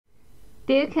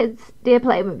Dear kids, dear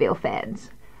Playmobil fans,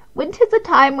 winter's a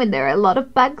time when there are a lot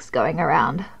of bugs going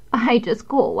around. I just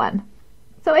caught one.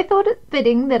 So I thought it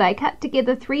fitting that I cut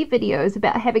together 3 videos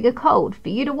about having a cold for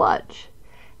you to watch.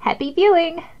 Happy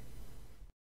viewing!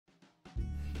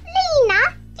 Lena,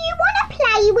 do you want to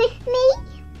play with me?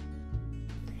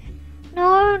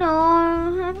 No,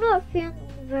 I'm not feeling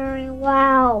very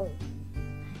well.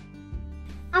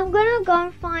 I'm gonna go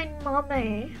and find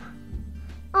Mummy.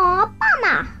 Aw,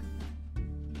 bummer.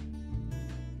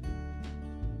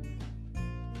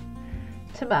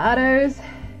 Tomatoes,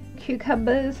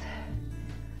 cucumbers.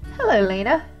 Hello,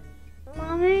 Lena.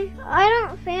 Mummy, I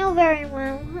don't feel very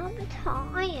well. I'm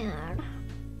tired.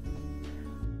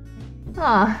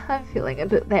 I'm feeling a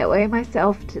bit that way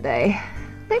myself today.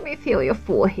 Let me feel your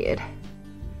forehead.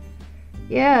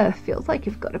 Yeah, feels like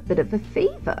you've got a bit of a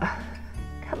fever.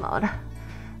 Come on,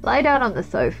 lie down on the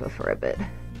sofa for a bit.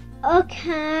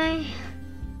 Okay.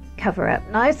 Cover up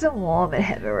nice and warm and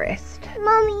have a rest.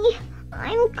 Mummy,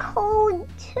 I'm cold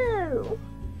too.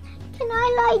 Can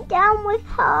I lie down with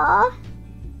her?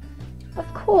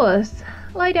 Of course.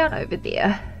 Lie down over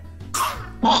there.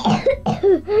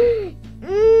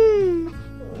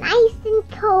 Nice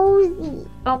and cozy.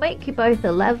 I'll make you both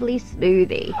a lovely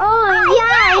smoothie.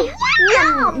 Oh,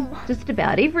 yum! Just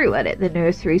about everyone at the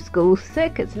nursery school's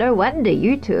sick. It's no wonder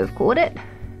you two have caught it.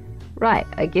 Right,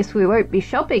 I guess we won't be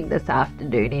shopping this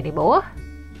afternoon anymore.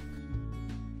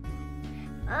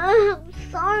 I'm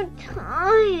so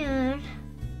tired.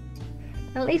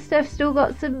 At least I've still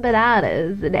got some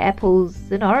bananas and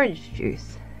apples and orange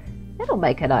juice. That'll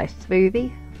make a nice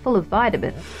smoothie, full of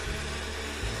vitamins.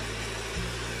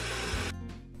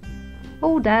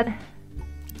 All done.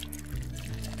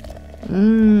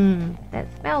 That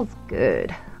smells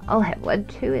good. I'll have one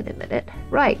too in a minute.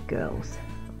 Right, girls.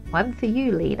 One for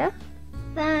you, Lena.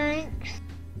 Thanks.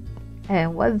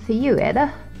 And one for you,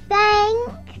 Anna.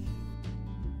 Thanks.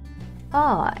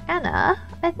 Oh, Anna,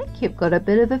 I think you've got a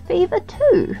bit of a fever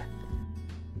too.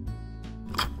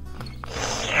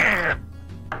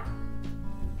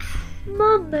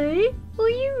 Mummy, will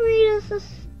you read us a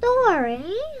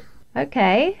story?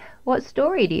 Okay, what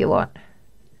story do you want?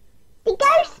 The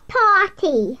ghost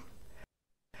party.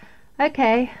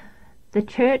 Okay, the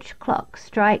church clock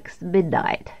strikes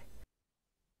midnight.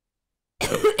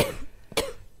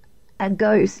 A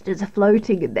ghost is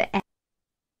floating in the air.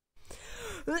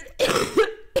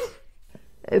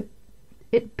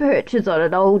 It perches on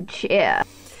an old chair.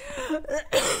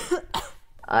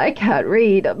 I can't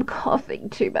read, I'm coughing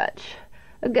too much.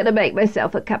 I'm gonna make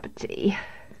myself a cup of tea.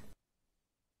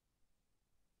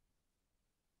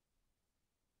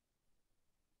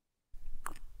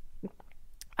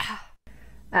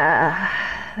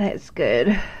 That's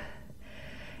good.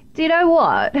 Do you know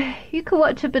what? You can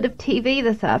watch a bit of TV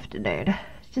this afternoon,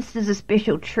 just as a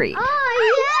special treat.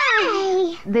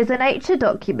 Oh, yay! There's a nature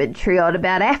documentary on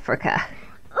about Africa.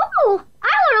 Oh, I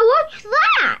want to watch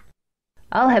that.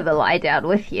 I'll have a lie down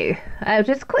with you. I'll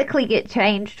just quickly get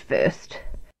changed first.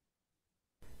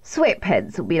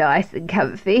 Sweatpants will be nice and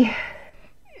comfy.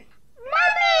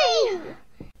 Mummy!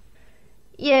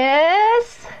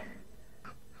 Yes?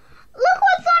 Look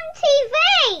what's on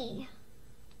TV!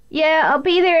 Yeah, I'll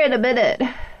be there in a minute.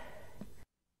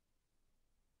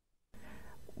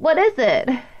 What is it?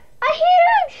 A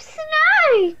huge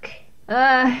snake!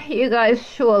 You guys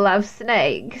sure love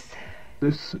snakes.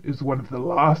 This is one of the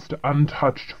last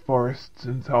untouched forests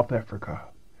in South Africa.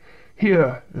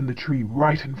 Here, in the tree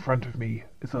right in front of me,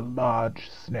 is a large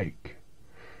snake.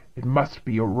 It must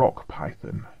be a rock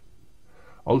python.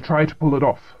 I'll try to pull it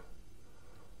off.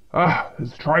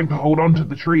 It's trying to hold on to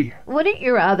the tree. Wouldn't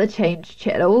you rather change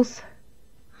channels?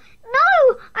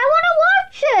 No, I want to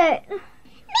watch it!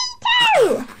 Me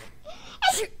too!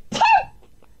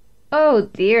 Oh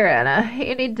dear, Anna,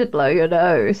 you need to blow your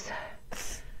nose.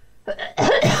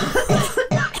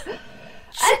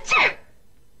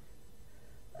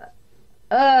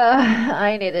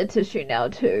 I need a tissue now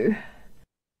too.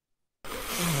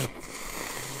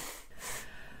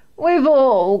 We've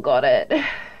all got it.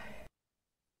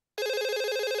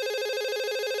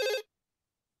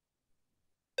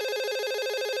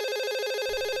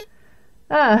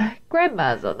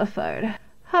 Grandma's on the phone.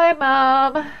 Hi,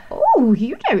 Mum. Oh,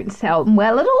 you don't sound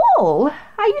well at all.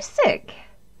 Are you sick?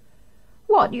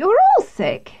 What, you're all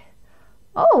sick?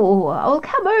 Oh, I'll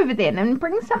come over then and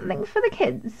bring something for the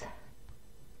kids.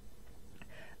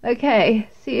 Okay,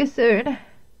 see you soon.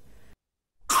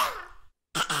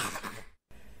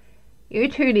 You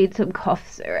two need some cough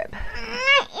syrup. Is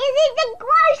it the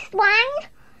gross one?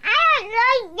 I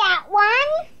don't like that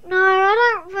one. No,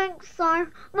 I don't think so.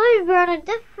 Maybe on a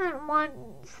different one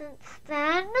since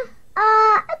then.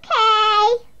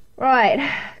 Right,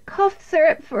 cough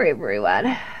syrup for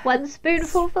everyone. 1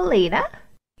 spoonful for Lena.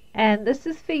 And this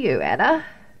is for you, Anna.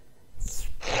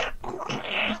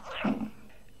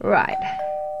 Right.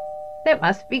 That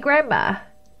must be Grandma.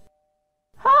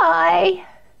 Hi.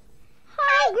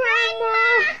 Hi,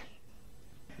 Grandma.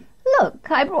 Look,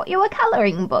 I brought you a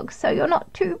colouring book so you're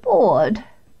not too bored.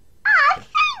 Ah,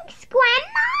 thanks,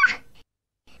 Grandma.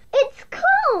 It's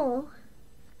cool.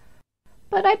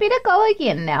 But I better go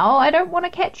again now. I don't want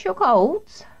to catch your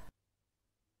colds.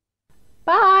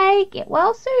 Bye. Get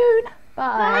well soon.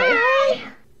 Bye.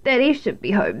 Daddy should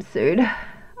be home soon.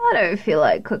 I don't feel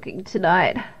like cooking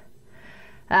tonight.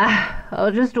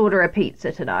 I'll just order a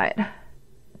pizza tonight.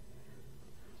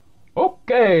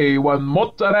 Okay, 1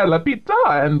 mozzarella pizza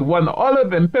and 1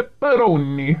 olive and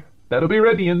pepperoni. That'll be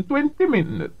ready in 20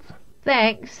 minutes.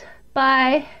 Thanks.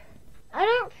 Bye. I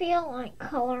don't feel like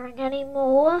colouring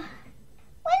anymore.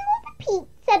 When will the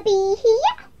pizza be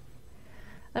here?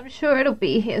 I'm sure it'll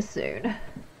be here soon.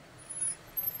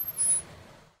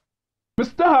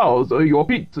 Mr. Hauser, your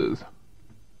pizzas.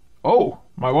 Oh,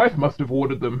 my wife must have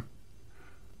ordered them.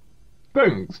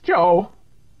 Thanks, ciao.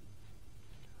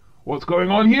 What's going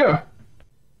on here?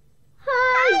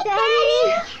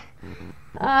 Hi,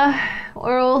 Daddy.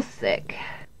 We're all sick.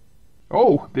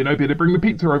 Oh, then I better bring the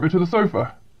pizza over to the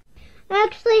sofa.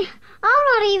 Actually, I'm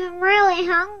not even really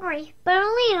hungry, but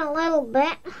I'll eat a little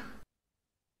bit.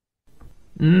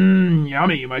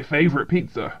 Yummy, my favorite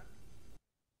pizza.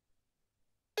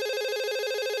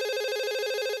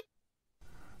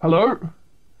 Hello?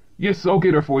 Yes, I'll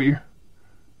get her for you.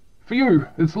 For you,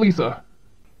 it's Lisa.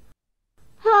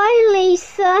 Hi,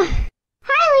 Lisa.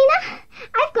 Hi, Lena.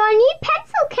 I've got a new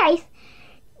pencil case.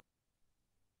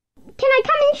 Can I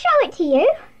come and show it to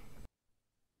you?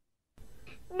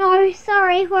 No,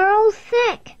 sorry, we're all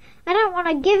sick. I don't want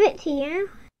to give it to you.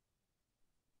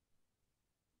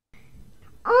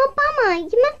 Oh, bummer.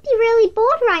 You must be really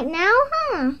bored right now,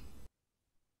 huh?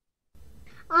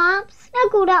 I'm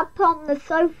snuggled up on the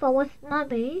sofa with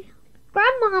Mummy.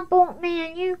 Grandma bought me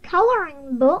a new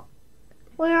colouring book.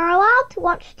 We were allowed to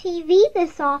watch TV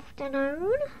this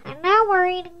afternoon, and now we're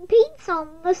eating pizza on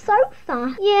the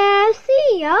sofa. Yeah,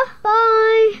 see ya.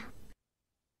 Bye.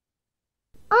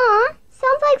 Aw,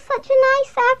 sounds like such a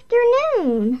nice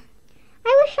afternoon.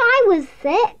 I wish I was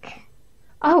sick.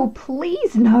 Oh,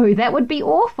 please no, that would be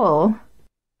awful.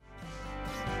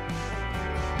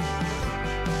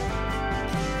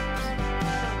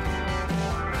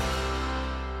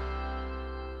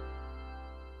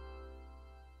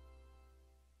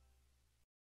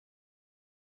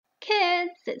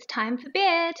 Kids, it's time for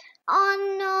bed. Oh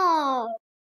no.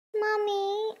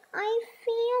 Mummy, I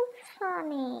feel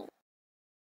funny.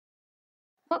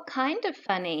 What kind of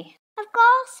funny? I've got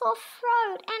a sore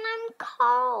throat and I'm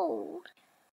cold.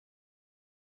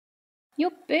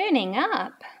 You're burning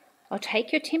up. I'll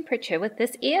take your temperature with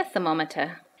this ear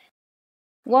thermometer.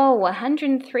 Whoa,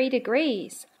 103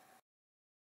 degrees.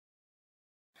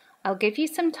 I'll give you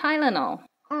some Tylenol.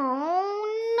 Oh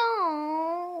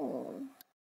no.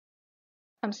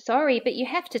 I'm sorry, but you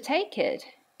have to take it.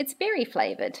 It's berry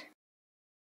flavoured.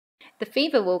 The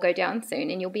fever will go down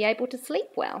soon and you'll be able to sleep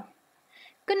well.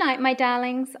 Good night, my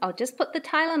darlings. I'll just put the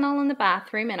Tylenol in the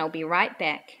bathroom and I'll be right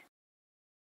back.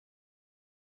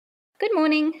 Good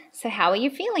morning. So how are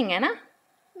you feeling, Anna?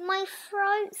 My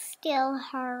throat still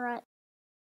hurts.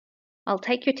 I'll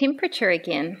take your temperature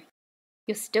again.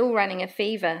 You're still running a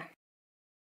fever.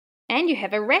 And you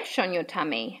have a rash on your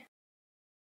tummy.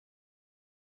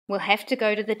 We'll have to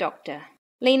go to the doctor.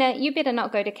 Lena, you better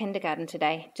not go to kindergarten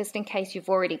today, just in case you've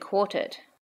already caught it.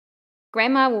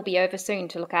 Grandma will be over soon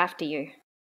to look after you.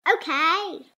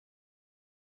 Okay.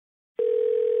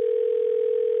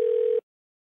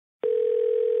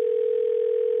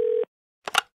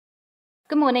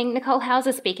 Good morning, Nicole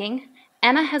Hauser speaking.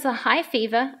 Anna has a high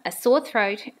fever, a sore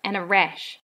throat, and a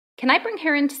rash. Can I bring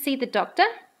her in to see the doctor?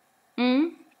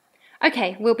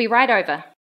 Okay, we'll be right over.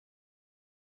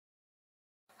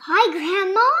 Hi,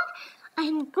 Grandma.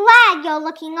 I'm glad you're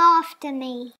looking after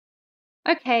me.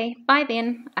 Okay, bye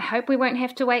then. I hope we won't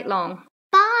have to wait long.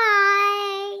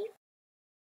 Bye.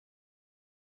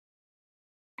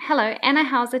 Hello, Anna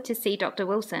Hauser to see Dr.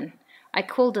 Wilson. I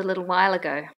called a little while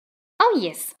ago. Oh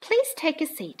yes, please take a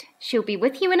seat. She'll be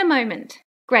with you in a moment.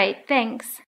 Great,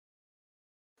 thanks.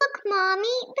 Look, Mommy,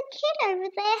 the kid over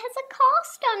there has a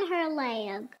cast on her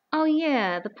leg. Oh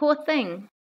yeah, the poor thing.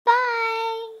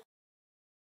 Bye.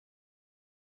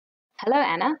 Hello,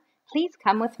 Anna. Please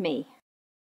come with me.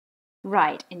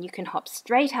 Right, and you can hop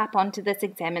straight up onto this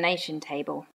examination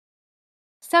table.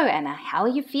 So, Anna, how are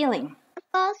you feeling?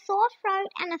 I've got a sore throat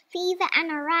and a fever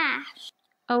and a rash.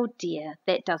 Oh dear,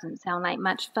 that doesn't sound like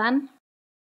much fun.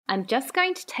 I'm just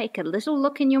going to take a little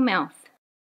look in your mouth.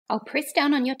 I'll press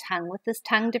down on your tongue with this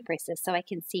tongue depressor so I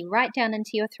can see right down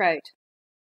into your throat.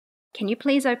 Can you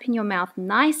please open your mouth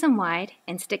nice and wide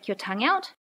and stick your tongue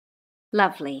out?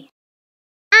 Lovely.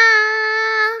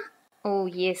 Ah! Oh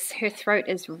yes, her throat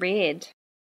is red.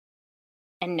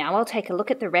 And now I'll take a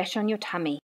look at the rash on your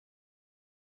tummy.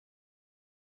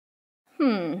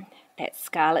 That's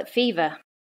scarlet fever.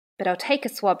 But I'll take a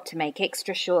swab to make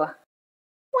extra sure.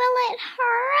 Will it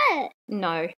hurt?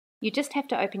 No, you just have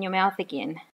to open your mouth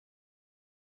again.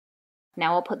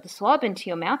 Now I'll put the swab into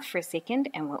your mouth for a second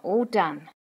and we're all done.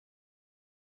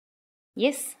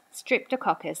 Yes,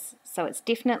 streptococcus, so it's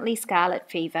definitely scarlet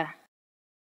fever.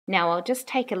 Now I'll just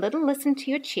take a little listen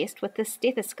to your chest with this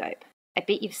stethoscope. I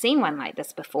bet you've seen one like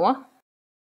this before.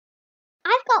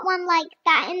 I've got one like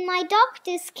that in my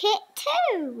doctor's kit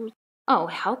too. Oh,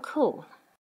 how cool.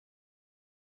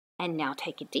 And now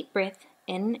take a deep breath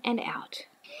in and out.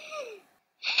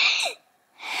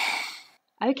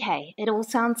 Okay, it all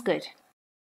sounds good.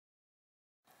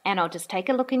 And I'll just take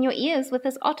a look in your ears with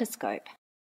this otoscope.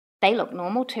 They look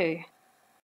normal too.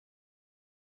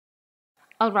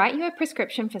 I'll write you a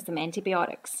prescription for some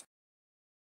antibiotics.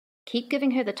 Keep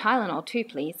giving her the Tylenol too,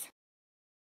 please.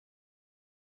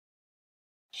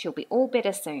 She'll be all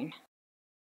better soon.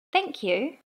 Thank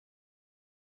you.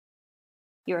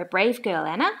 You're a brave girl,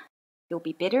 Anna. You'll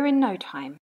be better in no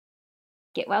time.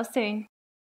 Get well soon.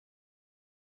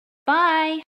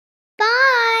 Bye.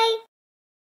 Bye.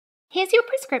 Here's your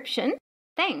prescription.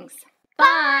 Thanks.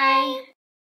 Bye.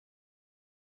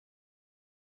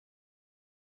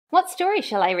 What story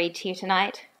shall I read to you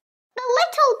tonight? The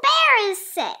little bear is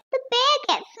sick. The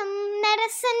bear gets some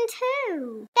medicine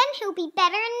too. Then he'll be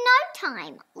better in no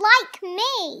time, like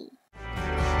me.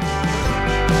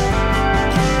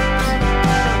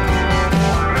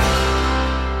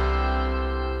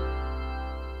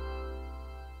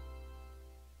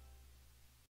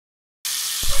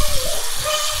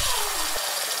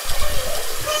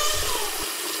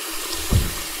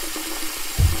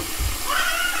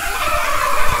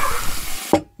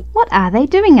 What are they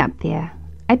doing up there?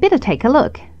 I better take a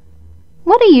look.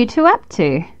 What are you two up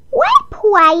to? We're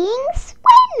playing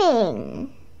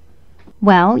swimming.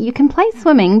 Well, you can play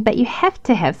swimming, but you have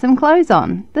to have some clothes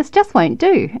on. This just won't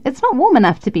do. It's not warm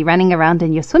enough to be running around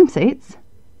in your swimsuits.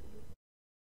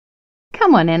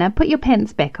 Come on, Anna, put your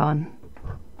pants back on.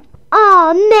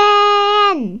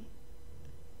 Oh, man.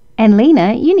 And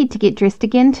Lena, you need to get dressed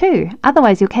again too,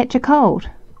 otherwise you'll catch a cold.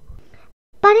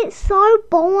 But it's so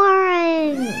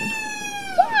boring.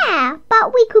 Yeah,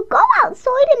 but we could go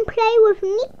outside and play with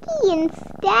Nikki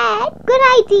instead. Good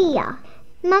idea.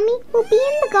 Mummy, we'll be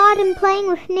in the garden playing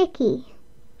with Nikki.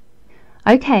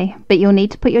 Okay, but you'll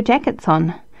need to put your jackets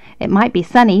on. It might be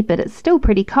sunny, but it's still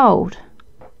pretty cold.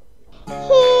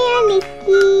 Here,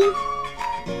 Nikki.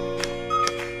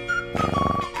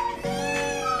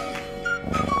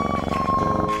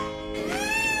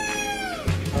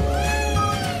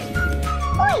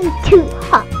 I'm too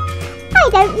hot. I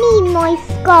don't need my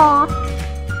scarf.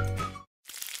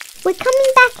 We're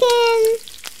coming back in.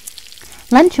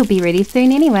 Lunch will be ready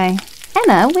soon anyway.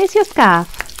 Anna, where's your scarf?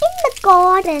 In the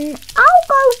garden. I'll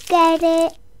go get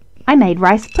it. I made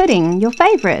rice pudding, your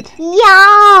favourite.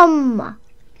 Yum!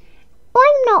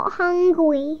 I'm not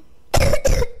hungry.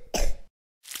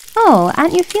 Oh,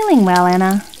 aren't you feeling well,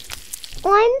 Anna?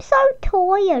 I'm so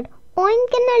tired. I'm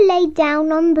gonna lay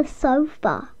down on the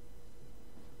sofa.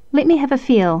 Let me have a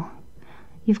feel.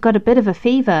 You've got a bit of a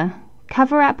fever.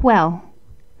 Cover up well.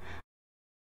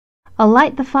 I'll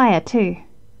light the fire too.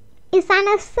 Is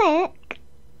Anna sick?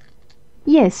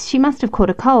 Yes, she must have caught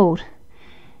a cold.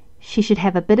 She should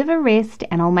have a bit of a rest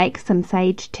and I'll make some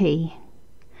sage tea.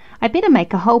 I better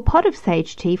make a whole pot of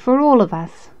sage tea for all of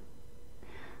us.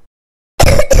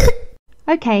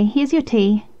 Okay, here's your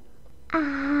tea.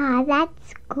 Ah,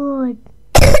 that's good.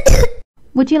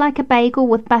 Would you like a bagel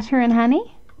with butter and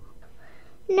honey?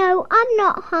 No, I'm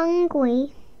not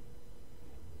hungry.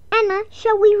 Anna,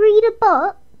 shall we read a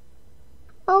book?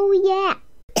 Oh, yeah.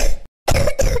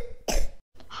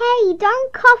 Hey,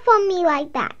 don't cough on me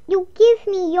like that. You'll give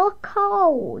me your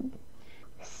cold.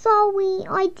 Sorry,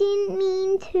 I didn't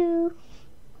mean to.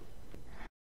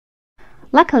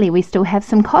 Luckily, we still have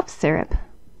some cough syrup.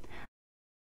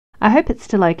 I hope it's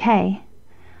still okay.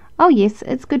 Oh yes,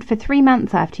 it's good for 3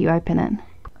 months after you open it.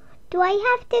 Do I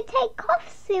have to take cough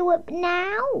syrup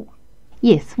now?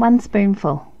 Yes, 1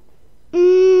 spoonful.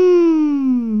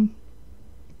 Mmm.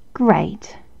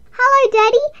 Great. Hello,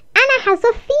 Daddy. Anna has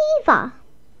a fever.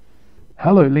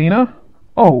 Hello, Lena.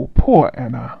 Oh, poor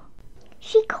Anna.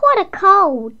 She caught a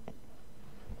cold.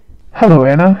 Hello,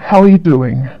 Anna. How are you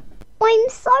doing? I'm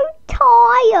so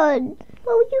tired.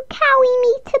 Will you carry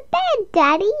me to bed,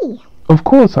 Daddy? Of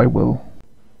course I will.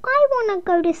 I want to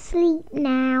go to sleep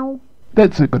now.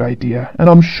 That's a good idea, and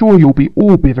I'm sure you'll be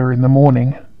all better in the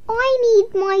morning. I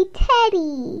need my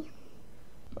teddy.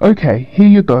 Okay, here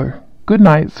you go. Good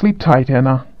night. Sleep tight,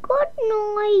 Anna. Good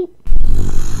night.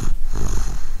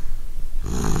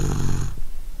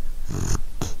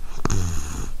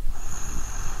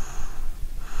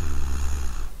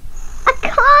 I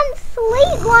can't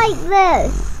sleep like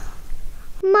this.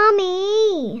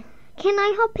 Mummy, can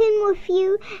I hop in with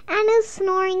you? Anna's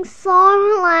snoring so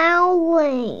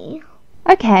loudly.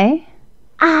 Okay.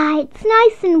 It's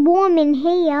nice and warm in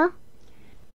here.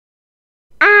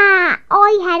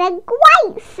 I had a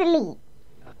great sleep.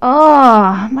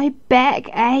 Oh, my back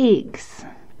aches.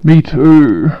 Me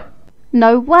too.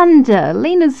 No wonder.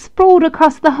 Lena's sprawled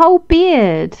across the whole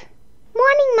bed.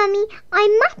 Morning, Mummy.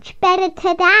 I'm much better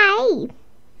today.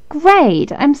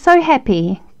 Great. I'm so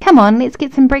happy. Come on, let's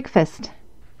get some breakfast.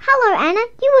 Hello, Anna.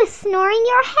 You were snoring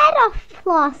your head off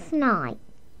last night.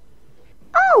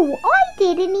 Oh, I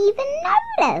didn't even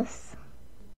notice.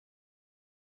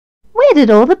 Where did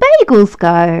all the bagels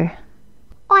go?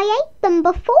 I ate them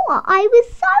before. I was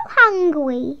so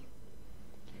hungry.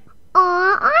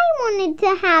 I wanted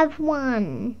to have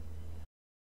one.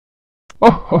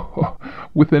 Oh,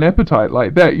 with an appetite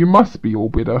like that, you must be all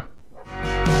better.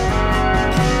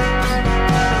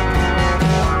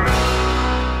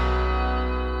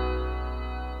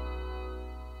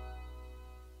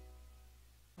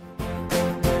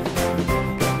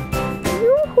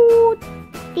 Yoo-hoo!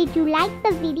 Did you like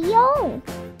the video?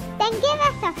 Then give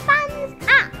us a thumbs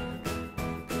up.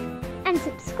 And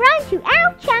subscribe to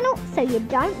our channel so you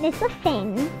don't miss a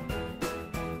thing.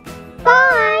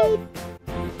 Bye!